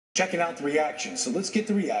Checking out the reaction. So let's get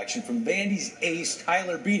the reaction from Vandy's ace,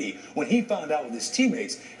 Tyler Beede, when he found out with his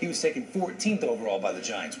teammates he was taken 14th overall by the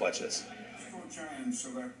Giants. Watch this. Giants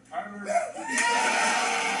select Tyler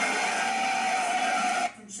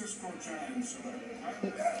Francisco Giants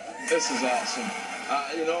select. This is awesome.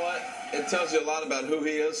 You know what? It tells you a lot about who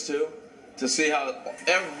he is, too, to see how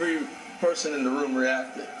every person in the room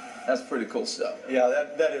reacted. That's pretty cool stuff. Yeah,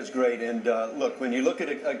 that is great. And look, when you look at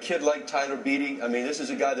a kid like Tyler Beede, I mean, this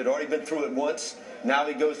is a guy that already been through it once. Now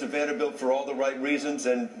he goes to Vanderbilt for all the right reasons,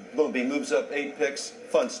 and boom, he moves up 8 picks.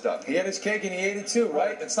 Fun stuff. He had his cake and he ate it too,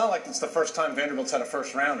 right? It's not like it's the first time Vanderbilt's had a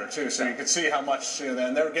first rounder, too, so you could see how much,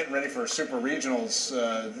 and they were getting ready for super regionals.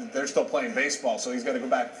 They're still playing baseball, so he's got to go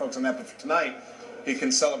back and focus on that. But for tonight, he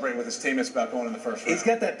can celebrate with his teammates about going in the first round. He's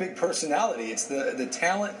got that big personality. It's the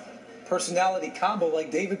talent personality combo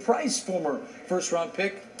like David Price, former first-round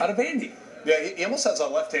pick out of Vandy. Yeah, he almost has a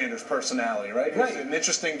left-hander's personality, right? He's an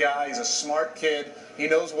interesting guy. He's a smart kid. He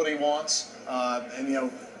knows what he wants. And, you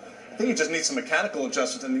know, I think he just needs some mechanical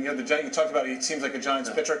adjustments. And, you know, you talked about he seems like a Giants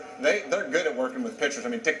pitcher. They're good at working with pitchers. I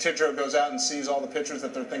mean, Dick Tidrow goes out and sees all the pitchers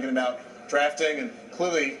that they're thinking about drafting, and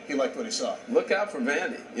clearly he liked what he saw. Look out for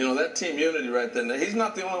Vandy. You know, that team unity right there. Now, he's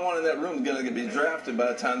not the only one in that room going to be drafted by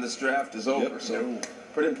the time this draft is over. So,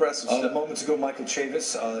 pretty impressive stuff. Moments ago, Michael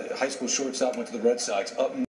Chavis, high school shortstop, went to the Red Sox. Up